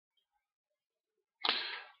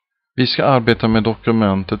Vi ska arbeta med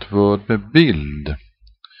dokumentet Word med bild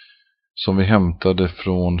som vi hämtade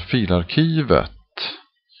från filarkivet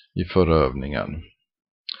i förra övningen.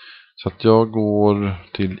 Så att jag går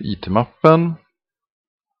till IT-mappen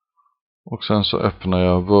och sen så öppnar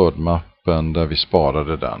jag Word-mappen där vi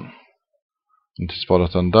sparade den. Om ni inte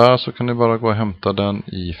sparat den där så kan ni bara gå och hämta den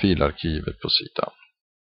i filarkivet på sidan.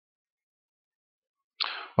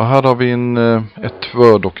 Och här har vi ett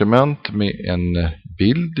Word-dokument med en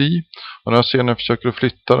bild i. Och när jag ser när jag försöker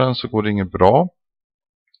flytta den så går det inget bra.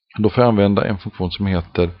 Då får jag använda en funktion som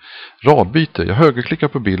heter radbyte. Jag högerklickar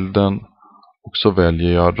på bilden och så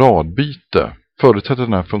väljer jag radbyte. Förutsätter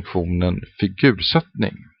den här funktionen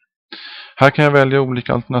figursättning. Här kan jag välja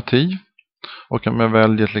olika alternativ. Och om jag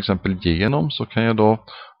väljer till exempel genom så kan jag då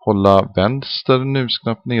hålla vänster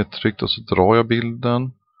musknapp nedtryckt och så drar jag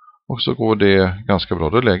bilden. Och så går det ganska bra.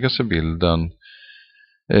 Då lägger sig bilden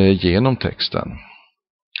genom texten.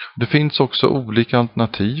 Det finns också olika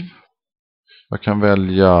alternativ. Jag kan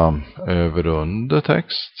välja över och under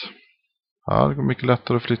text. Här går det mycket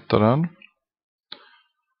lättare att flytta den.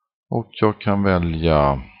 Och jag kan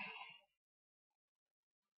välja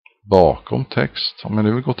bakom text. Om jag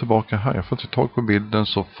nu vill gå tillbaka här, jag får inte tag på bilden,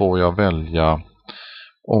 så får jag välja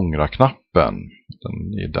ångra-knappen.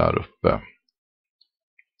 Den är där uppe.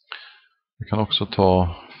 Jag kan också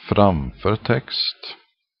ta framför text.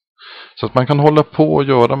 Så att man kan hålla på och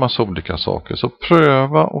göra massa olika saker. Så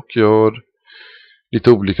pröva och gör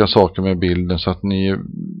lite olika saker med bilden så att ni är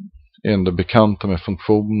ändå bekanta med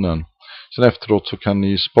funktionen. Sen efteråt så kan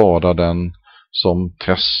ni spara den som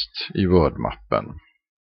test i Word-mappen.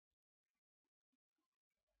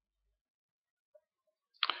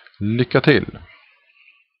 Lycka till!